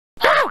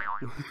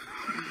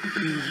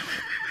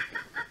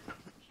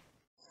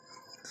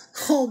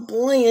Oh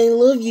boy, I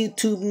love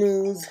YouTube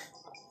news.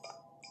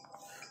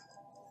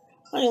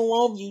 I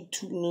love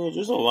YouTube news.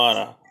 There's a lot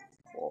of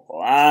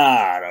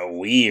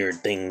weird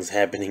things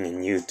happening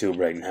in YouTube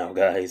right now,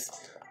 guys.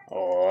 A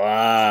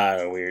lot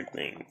of weird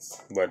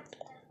things. But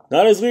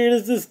not as weird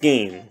as this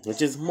game,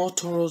 which is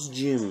Motoro's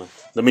Gym.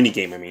 The mini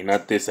game, I mean,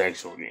 not this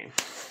actual game.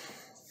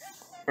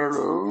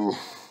 Hello.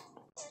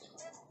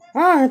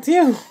 Ah, it's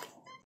you.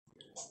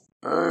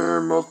 Hey,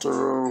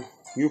 Motoro.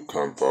 You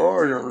come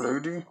far, young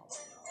lady.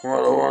 What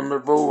a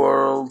wonderful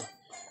world.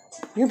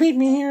 You beat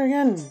me here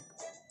again.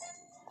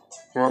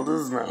 Well, this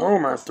is my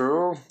home after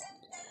all.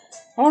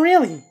 Oh,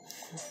 really?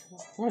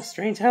 What a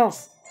strange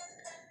house.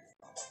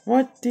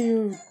 What do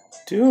you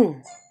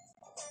do?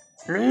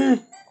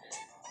 Me?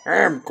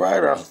 I'm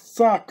quite a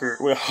soccer.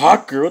 Wait,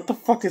 Hoccer? What the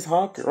fuck is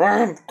Hoccer?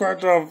 I'm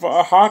quite a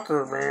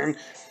Hoccer fan.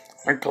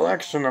 A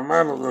collection of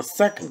medals is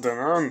second to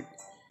none.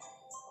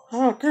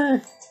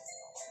 Hoccer?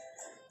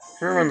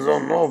 Humans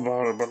don't know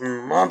about it, but in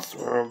the monster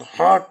world,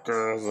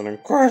 Hoccer is an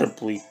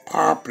incredibly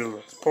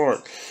popular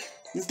sport.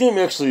 This game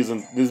actually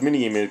isn't. This mini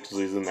game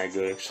actually isn't that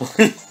good,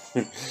 actually.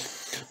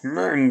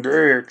 Night and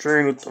day, I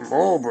train with the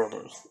Mole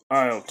Brothers.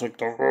 I'll take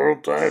the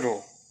world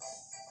title.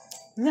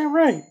 Is that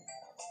right?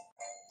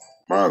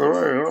 By the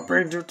way, I'll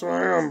bring you to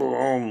my humble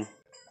home.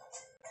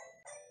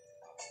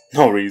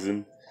 No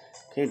reason.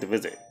 Came to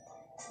visit.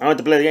 I want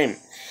to play the game.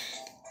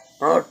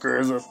 Hoccer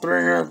is a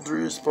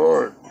 3-on-3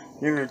 sport.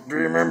 You need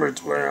 3 members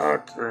to play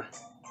Hoccer.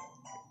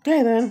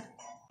 Okay then.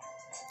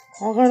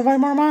 I'll go invite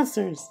more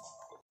monsters.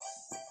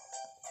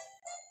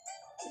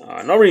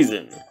 No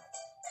reason.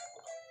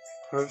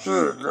 That's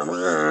it, come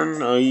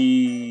again.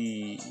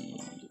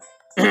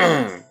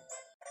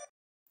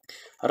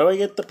 How do I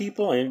get the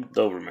people? I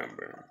don't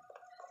remember.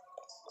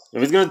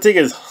 If it's gonna take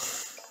us,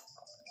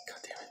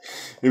 God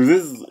damn it!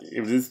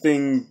 If this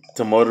thing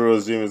to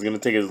Motoro's Gym is gonna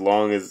take as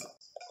long as,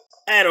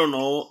 I don't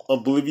know,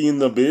 Oblivion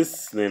the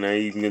Abyss, then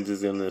I'm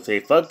just gonna say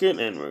fuck it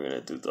and we're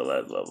gonna do the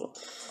last level.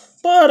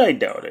 But I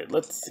doubt it.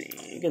 Let's see.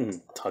 You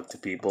can talk to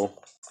people.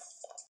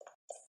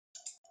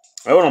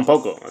 I went on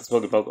Poco. Let's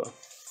Poco.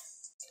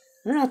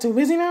 You're not too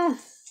busy now?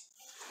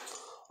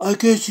 I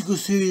guess you could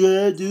say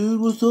that, dude.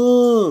 What's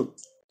up?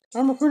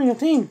 I'm recruiting a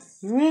team.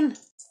 You in?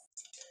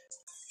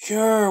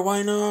 Sure,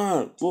 why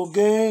not? We'll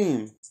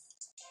game.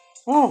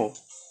 Oh,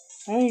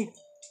 I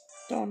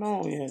don't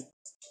know yet.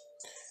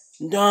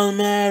 Doesn't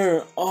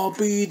matter. I'll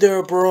be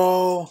there,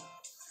 bro.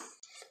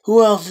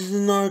 Who else is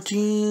in our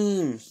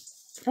team?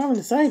 I haven't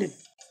decided.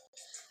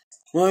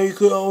 Well, you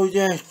could always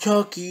ask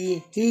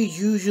Chucky. He's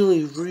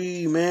usually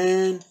free,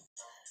 man.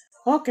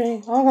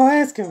 Okay, I'll go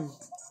ask him.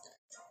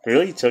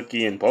 Really?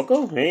 Chucky and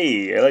Poco?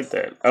 Hey, I like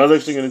that. I was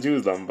actually going to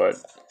choose them,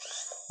 but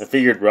I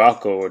figured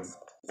Rocco would,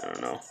 I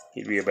don't know,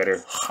 he'd be a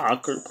better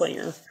Hoccer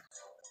player.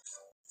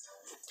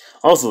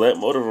 Also, that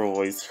Motorola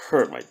voice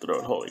hurt my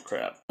throat. Holy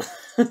crap.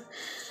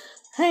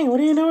 Hey, what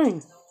are you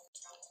doing?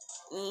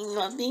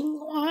 Nothing.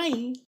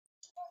 Why?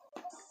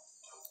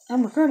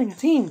 I'm recruiting a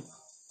team.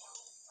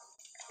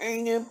 Are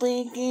you going to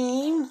play a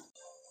game?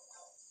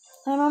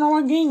 I don't know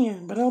what game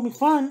yet, but it'll be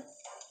fun.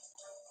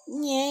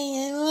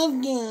 Yay, I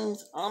love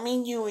games. I'll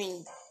meet you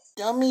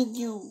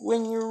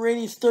when you're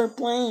ready to start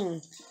playing.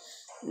 Is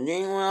there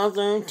anyone else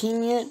on your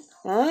team yet?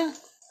 Huh?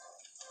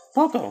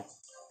 Poco.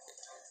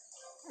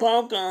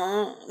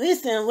 Poco,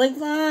 this sounds like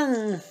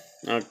fun.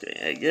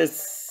 Okay, I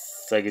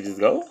guess I could just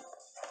go.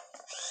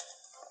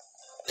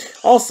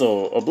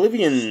 Also, the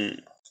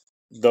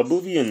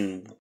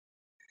Oblivion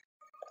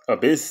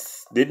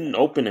Abyss didn't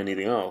open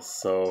anything else,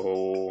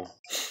 so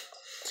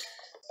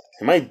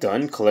am I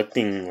done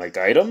collecting like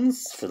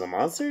items for the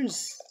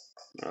monsters?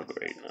 Oh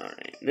great,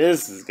 alright.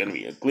 This is gonna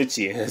be a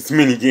glitchy ass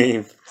mini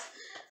game.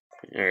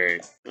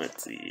 Alright,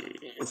 let's see.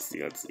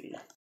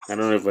 I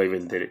don't know if I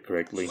even did it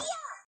correctly.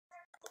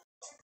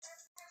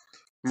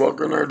 What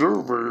can I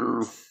do for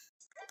you?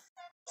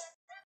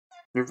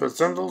 You've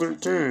assembled your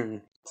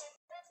team.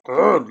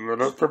 Good,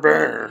 let us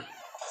prepare.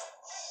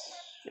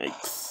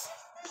 Yikes.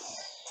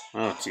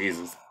 Oh,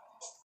 Jesus.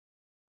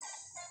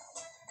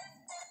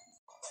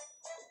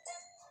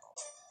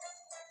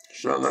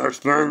 Shall I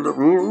explain the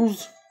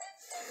rules?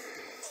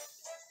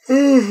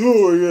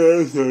 Oh,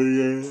 yes,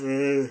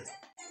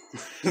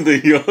 The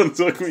yawn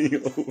took me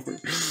over.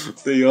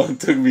 The yawn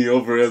took me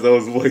over as I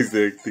was voice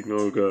acting.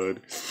 Oh,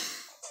 God.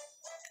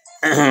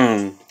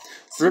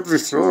 Simply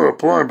score a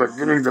point by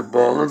getting the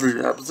ball into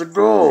the opposite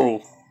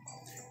goal.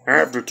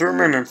 After 2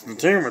 minutes, the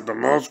team with the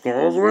most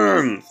goals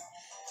wins.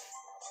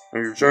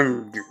 Are you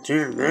trying to your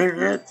team name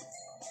yet?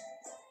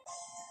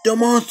 The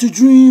Monster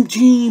Dream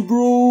Team,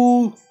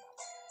 bro!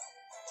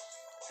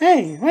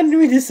 Hey, when did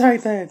we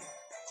decide that?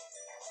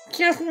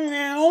 Just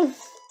now.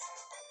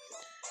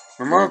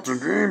 The Monster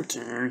Dream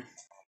Team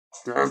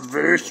sounds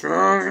very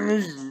strong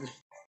indeed.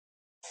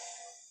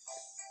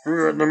 We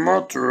are the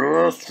Monster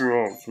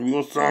Astros, who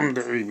will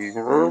someday be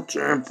world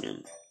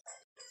champions.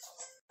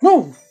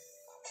 No!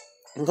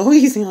 Go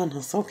easy on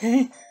us,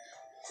 okay?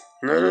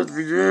 Let us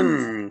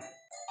begin.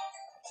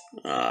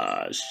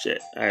 Ah,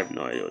 shit. I have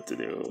no idea what to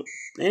do.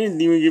 They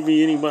didn't even give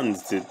me any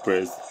buttons to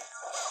press.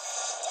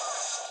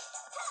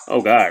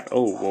 Oh, God.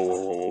 Oh, whoa,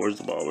 whoa, whoa. Where's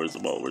the ball? Where's the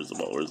ball? Where's the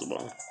ball? Where's the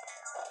ball?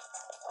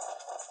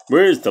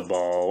 Where's the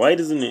ball? Why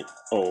doesn't it...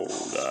 Oh,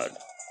 God.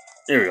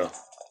 There we go.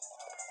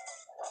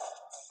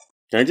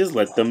 Can I just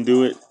let them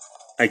do it?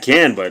 I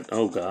can, but...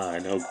 Oh,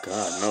 God. Oh,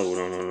 God. No,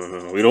 no, no, no, no,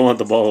 no. We don't want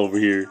the ball over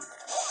here.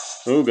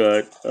 Oh,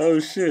 God. Oh,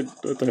 shit.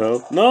 What the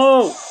hell?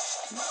 No!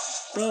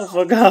 Oh,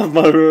 fuck off,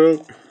 Maru.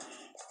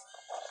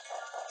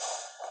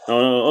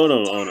 Oh, no. Oh,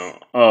 no. Oh, no.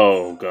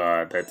 Oh,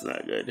 God. That's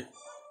not good.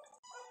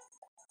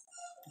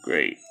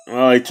 Great.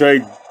 Well, I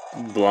tried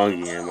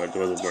blocking him, but it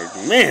wasn't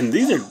working. Man,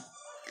 these are...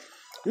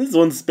 This is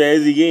one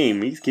spazzy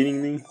game. He's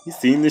kidding me. He's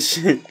seen this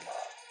shit.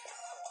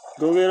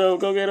 Go get up,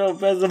 go get up.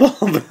 Pass the ball,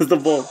 pass the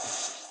ball.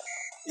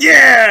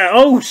 Yeah!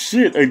 Oh,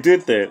 shit. I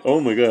did that. Oh,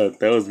 my God.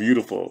 That was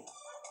beautiful.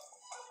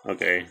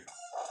 Okay.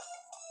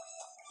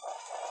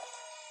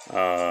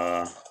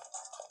 Alright.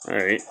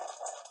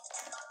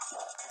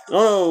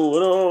 Oh,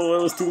 no.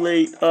 It was too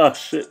late. Oh,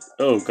 shit.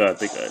 Oh, God.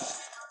 Thank God.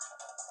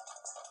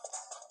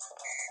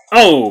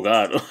 Oh,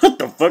 God. What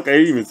the fuck? I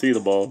didn't even see the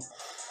ball.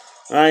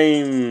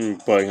 I'm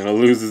probably gonna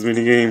lose this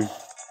minigame.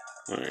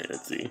 Alright,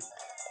 let's see.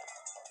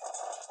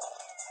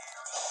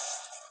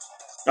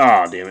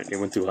 Ah, oh, damn it. It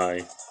went too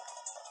high.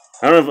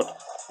 I don't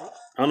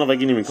know if I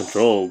can even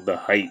control the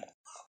height.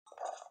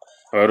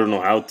 Or I don't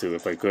know how to,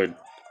 if I could.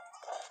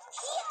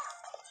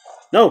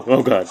 No!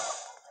 Oh, God.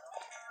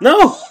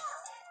 No!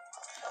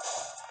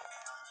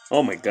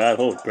 Oh, my God.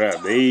 Holy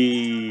crap.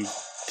 They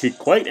kick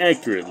quite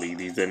accurately,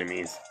 these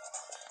enemies.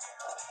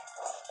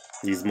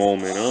 These mole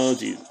men. Oh,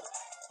 jeez.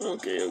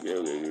 Okay, okay,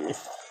 okay.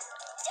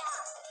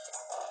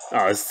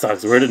 Oh, this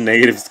sucks. We're at a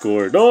negative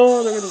score.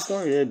 No, they're gonna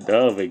score. Yeah,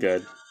 oh my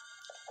God.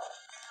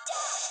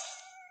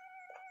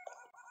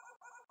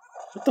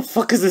 What the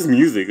fuck is this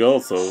music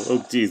also?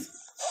 Oh, jeez.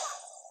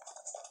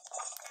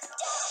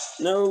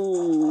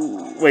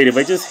 No. Wait, if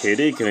I just hit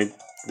it,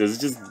 does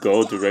it just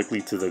go directly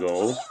to the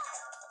goal?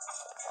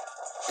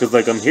 Because,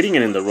 like, I'm hitting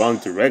it in the wrong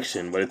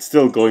direction, but it's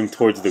still going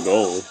towards the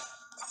goal.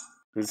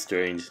 It's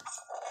strange.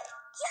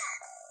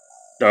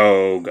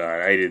 Oh, God,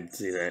 I didn't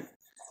see that.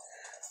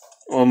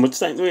 Oh, how much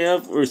time do we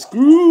have? We're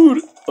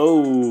screwed!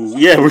 Oh,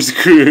 yeah, we're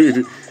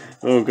screwed!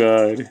 Oh,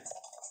 God.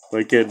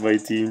 Why can't my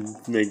team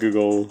make a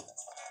goal?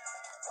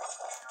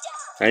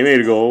 I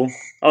made a goal.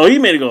 Oh, he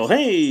made a goal!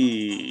 Hey!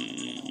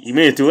 You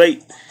made it too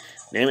late!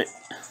 Damn it.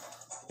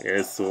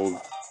 Yes,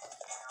 well...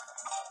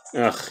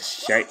 Ugh,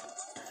 shite.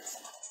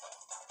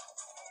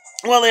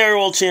 Well, they are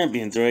world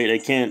champions, right? I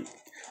can't...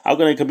 How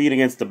can I compete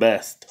against the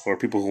best? Or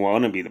people who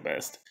want to be the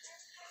best?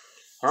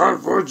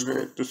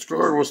 Unfortunate. The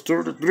score was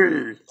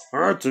 2-3.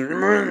 Our team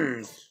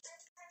wins.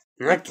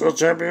 Next world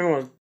champion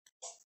was...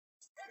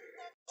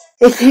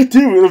 I can't do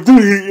it. I'm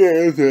doing it.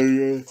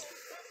 Yeah,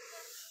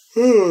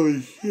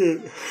 holy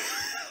shit.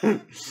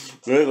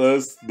 That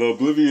last... The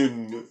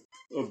Oblivion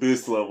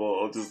Abyss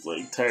level just,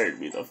 like, tired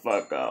me the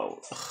fuck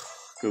out.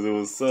 Because it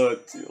was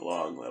such a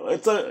long level.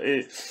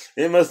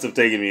 It must have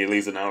taken me at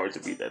least an hour to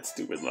beat that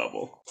stupid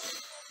level.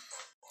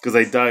 Because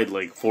I died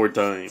like 4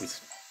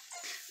 times.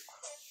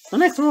 The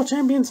next world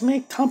champions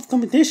make tough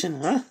competition,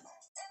 huh?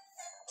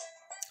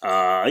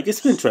 I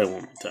guess we can try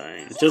one more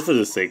time. Just for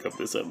the sake of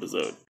this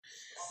episode.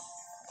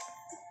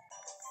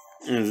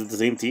 Is it the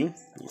same team?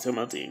 It's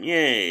my team.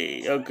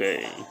 Yay!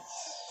 Okay.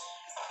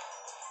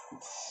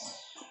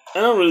 I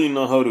don't really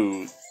know how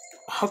to...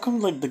 How come,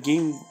 like, the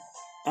game...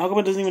 How come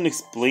it doesn't even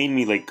explain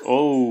me, like,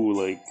 oh,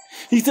 like...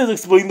 He says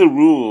explain the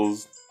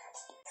rules.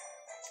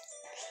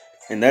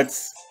 And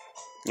that's...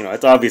 You know,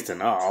 it's obvious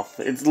enough.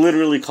 It's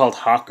literally called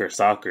Hoccer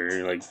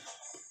soccer. Like,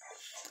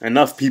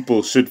 enough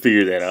people should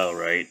figure that out,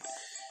 right?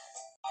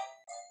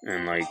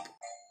 And, like...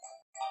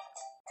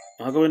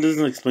 How come it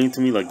doesn't explain to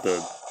me, like, the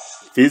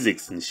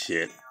physics and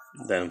shit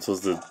that I'm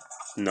supposed to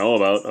know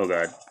about? Oh,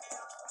 God.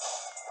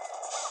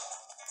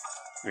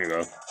 There you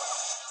go.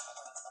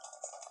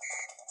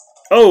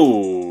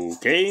 Oh,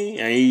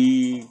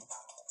 okay.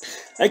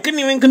 I couldn't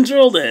even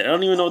control that. I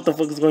don't even know what the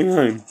fuck is going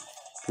on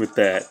with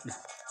that.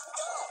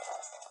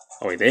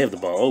 Oh wait, they have the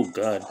ball. Oh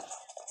God.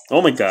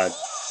 Oh my God.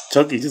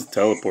 Chucky just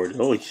teleported.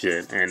 Holy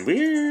shit. And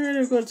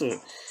we're going to...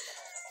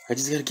 I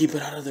just gotta keep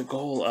it out of the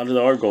goal, out of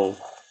our goal.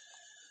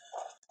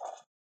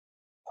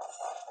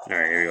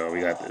 Alright, here we go. We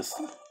got this.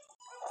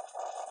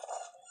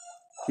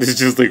 This is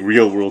just like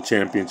real world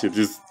championship.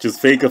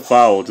 Just fake a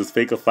foul. Just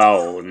fake a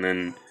foul, and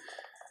then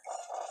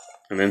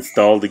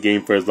stall the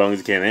game for as long as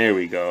you can. There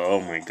we go.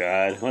 Oh my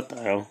God. What the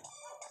hell?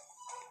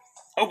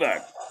 Oh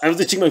God. I was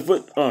itching my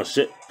foot. Oh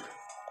shit.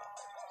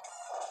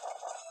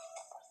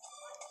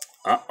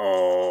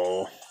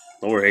 Uh-oh.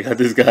 Don't worry, I got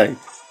this guy.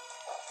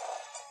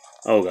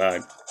 Oh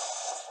God.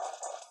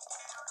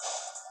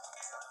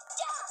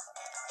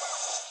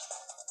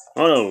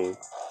 Oh no.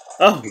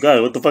 Oh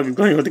God, what the fuck is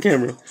going on with the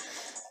camera?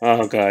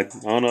 Oh God.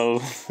 Oh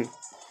no.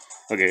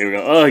 Okay, here we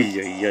go. Oh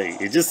yeah.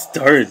 It just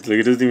started. Like,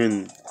 it doesn't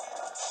even...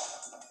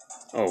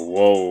 Oh,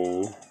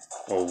 whoa.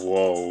 Oh,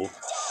 whoa.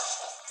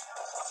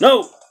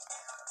 No!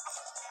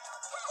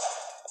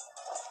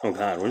 Oh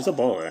god, where's the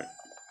ball at?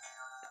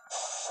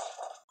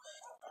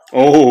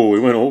 Oh, it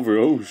went over.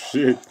 Oh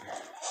shit.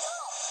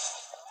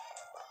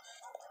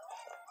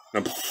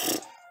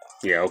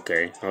 Yeah,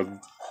 okay.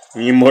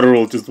 Me and Motor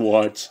will just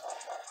watch.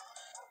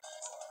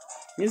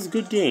 It's a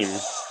good game.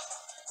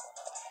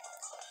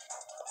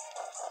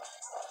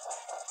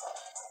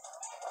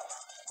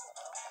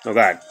 Oh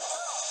god.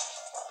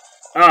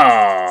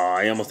 Ah,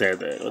 I almost had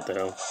that. What the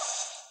hell?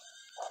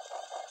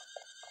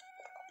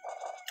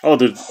 Oh,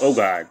 there's. Oh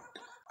god.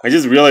 I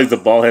just realized the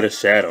ball had a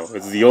shadow.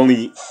 It's the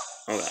only.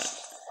 Oh god.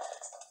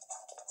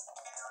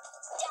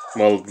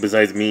 Well,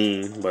 besides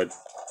me, but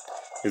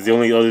it's the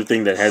only other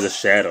thing that has a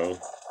shadow.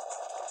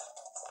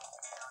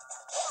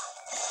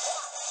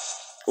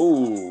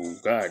 Oh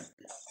god.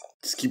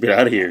 Just keep it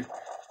out of here.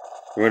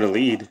 We're in the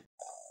lead.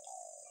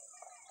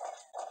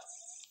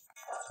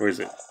 Where is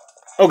it?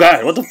 Oh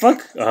god, what the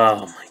fuck?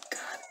 Oh my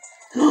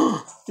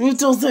god. Move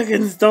 12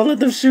 seconds. Don't let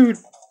them shoot.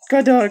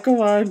 God damn it, come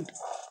on.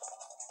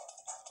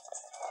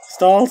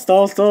 Stall,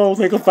 stall, stall.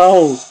 Make a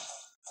foul.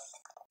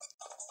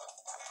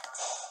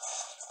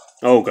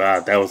 Oh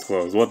god, that was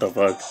close. What the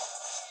fuck?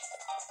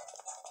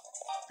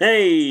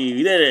 Hey,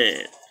 we did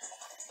it.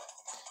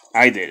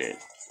 I did it.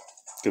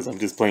 Because I'm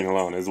just playing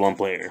alone as one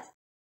player.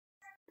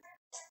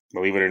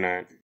 Believe it or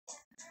not.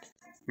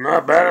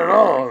 Not bad at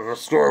all. The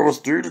score was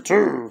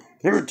 3-2.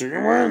 Your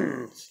team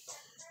wins.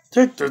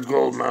 Take this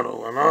gold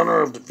medal in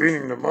honor of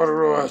defeating the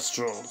Motorola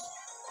Astros.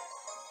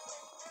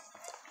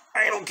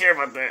 I don't care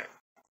about that.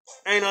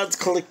 I know it's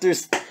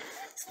collector's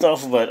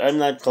stuff, but I'm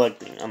not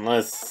collecting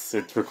unless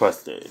it's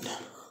requested.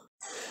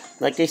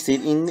 Like I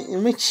said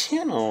in my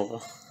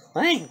channel.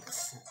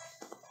 Thanks.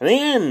 The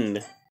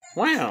end.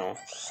 Wow.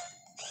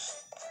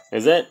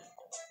 Is that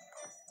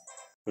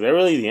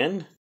really the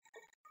end?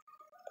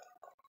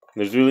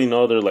 There's really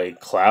no other like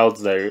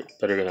clouds that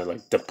are gonna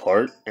like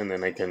depart, and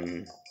then I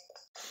can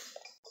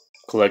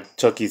collect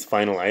Chucky's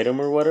final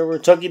item or whatever.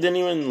 Chucky didn't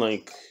even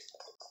like.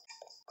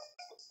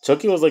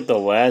 Chucky was like the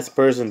last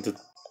person to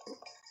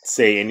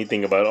say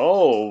anything about,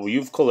 oh,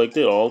 you've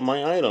collected all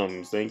my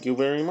items. Thank you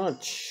very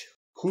much.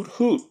 Hoot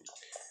hoot.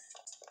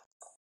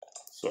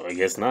 So I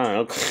guess not.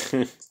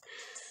 Okay.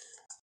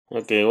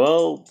 Okay,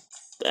 well,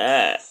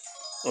 that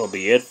will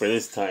be it for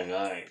this time,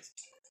 guys.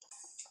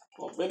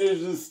 I'll finish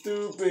this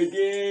stupid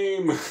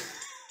game.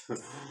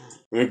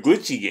 A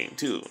glitchy game,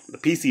 too. The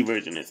PC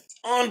version is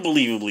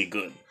unbelievably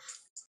good.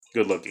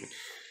 Good looking.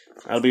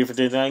 That'll be it for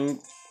today.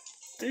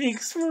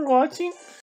 Thanks for watching.